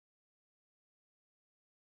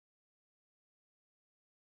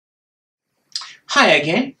Hi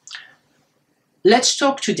again. Let's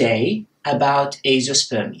talk today about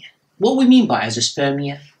azoospermia. What we mean by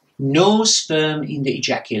azoospermia? No sperm in the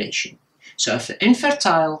ejaculation. So if an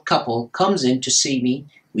infertile couple comes in to see me,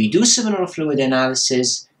 we do seminal fluid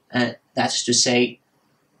analysis, that's to say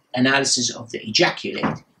analysis of the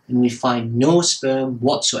ejaculate, and we find no sperm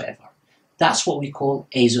whatsoever. That's what we call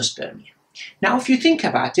azoospermia. Now if you think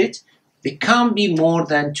about it, there can't be more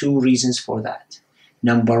than two reasons for that.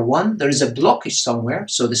 Number one, there is a blockage somewhere,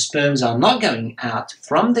 so the sperms are not going out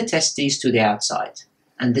from the testes to the outside.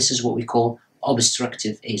 And this is what we call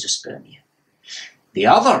obstructive azoospermia. The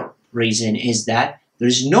other reason is that there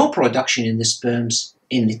is no production in the sperms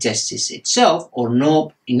in the testis itself, or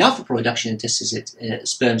no enough production in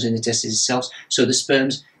sperms in the testis itself, so the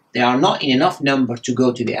sperms, they are not in enough number to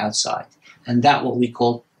go to the outside. And that's what we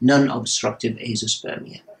call non-obstructive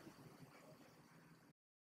azoospermia.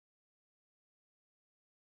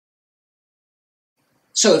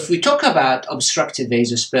 So if we talk about obstructive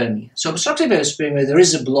azoospermia, there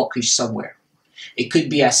is a blockage somewhere. It could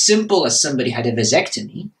be as simple as somebody had a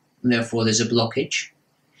vasectomy, and therefore there's a blockage.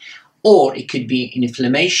 Or it could be an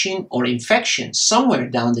inflammation or infection somewhere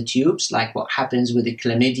down the tubes, like what happens with the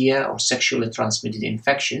chlamydia or sexually transmitted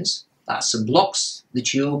infections. That blocks the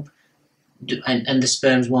tube, and the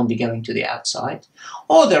sperms won't be going to the outside.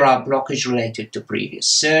 Or there are blockages related to previous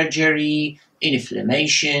surgery,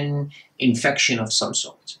 inflammation, infection of some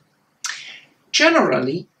sort.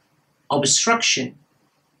 Generally, obstruction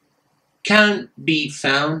can be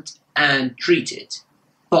found and treated,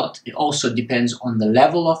 but it also depends on the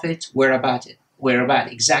level of it, whereabout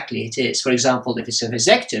exactly it is. For example, if it's a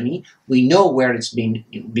vasectomy, we know where it's been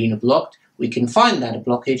blocked. We can find that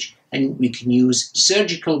blockage, and we can use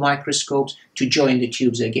surgical microscopes to join the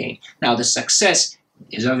tubes again. Now, the success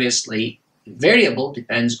is obviously variable,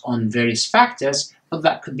 depends on various factors, but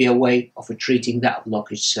that could be a way of treating that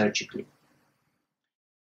blockage surgically.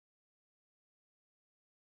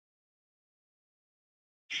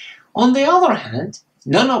 On the other hand,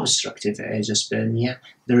 non-obstructive azoospermia,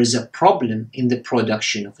 there is a problem in the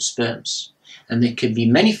production of sperms, and there could be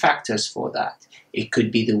many factors for that. It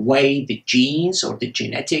could be the way the genes or the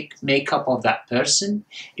genetic makeup of that person.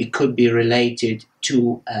 It could be related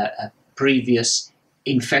to a previous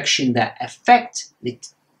infection that affect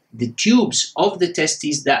the tubes of the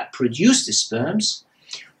testes that produce the sperms,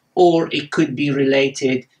 or it could be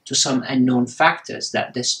related to some unknown factors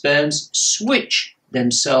that the sperms switch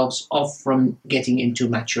themselves off from getting into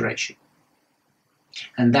maturation.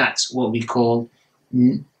 And that's what we call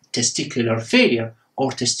testicular failure or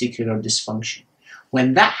testicular dysfunction.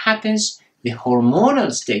 When that happens, the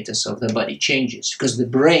hormonal status of the body changes, because the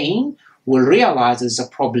brain will realize there's a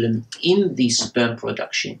problem in the sperm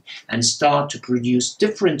production and start to produce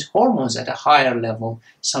different hormones at a higher level,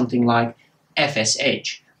 something like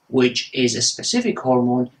FSH, which is a specific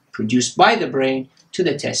hormone produced by the brain to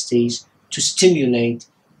the testes to stimulate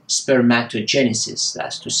spermatogenesis,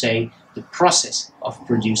 that's to say, the process of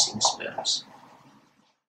producing sperms.